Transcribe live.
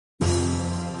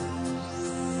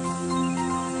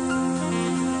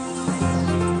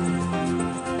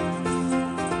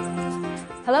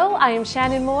Hello, I am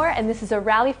Shannon Moore, and this is a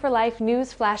Rally4Life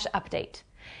News Flash Update.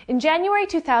 In January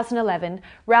 2011,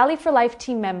 Rally4Life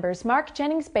team members Mark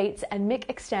Jennings-Bates and Mick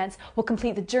Extance will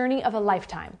complete the journey of a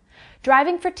lifetime.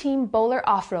 Driving for Team Bowler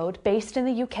Off-Road, based in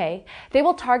the UK, they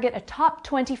will target a top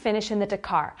 20 finish in the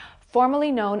Dakar, formerly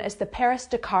known as the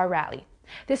Paris-Dakar Rally.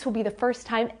 This will be the first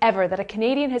time ever that a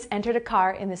Canadian has entered a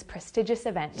car in this prestigious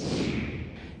event.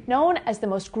 Known as the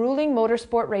most grueling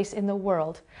motorsport race in the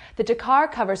world, the Dakar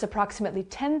covers approximately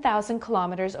 10,000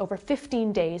 kilometers over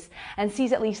 15 days and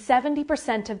sees at least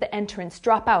 70% of the entrants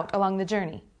drop out along the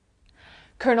journey.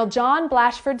 Colonel John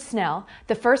Blashford Snell,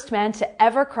 the first man to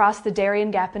ever cross the Darien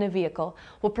Gap in a vehicle,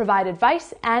 will provide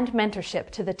advice and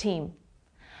mentorship to the team.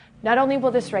 Not only will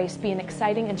this race be an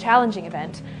exciting and challenging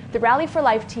event, the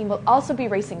Rally4Life team will also be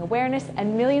raising awareness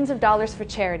and millions of dollars for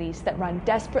charities that run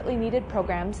desperately needed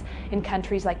programs in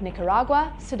countries like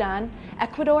Nicaragua, Sudan,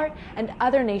 Ecuador, and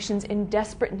other nations in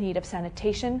desperate need of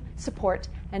sanitation, support,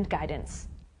 and guidance.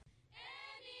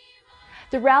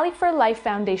 The Rally4Life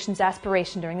Foundation's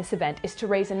aspiration during this event is to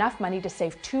raise enough money to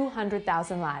save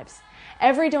 200,000 lives.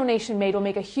 Every donation made will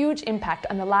make a huge impact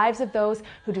on the lives of those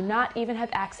who do not even have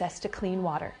access to clean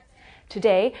water.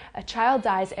 Today, a child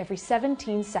dies every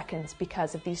 17 seconds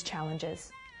because of these challenges.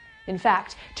 In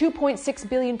fact, 2.6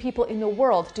 billion people in the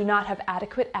world do not have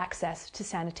adequate access to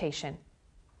sanitation.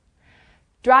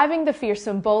 Driving the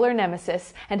fearsome bowler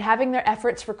nemesis and having their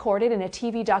efforts recorded in a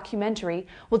TV documentary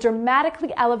will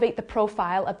dramatically elevate the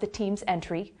profile of the team's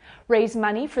entry, raise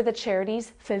money for the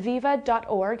charities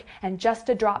feviva.org and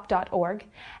justadrop.org,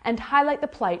 and highlight the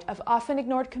plight of often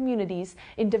ignored communities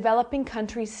in developing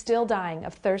countries still dying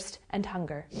of thirst and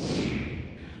hunger.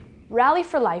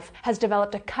 Rally4Life has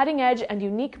developed a cutting-edge and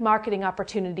unique marketing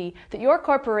opportunity that your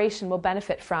corporation will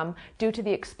benefit from due to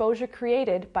the exposure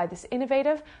created by this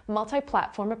innovative,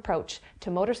 multi-platform approach to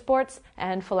motorsports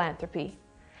and philanthropy.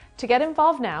 To get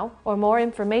involved now, or more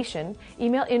information,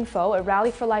 email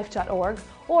info@rally4life.org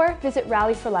or visit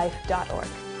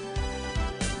rally4life.org.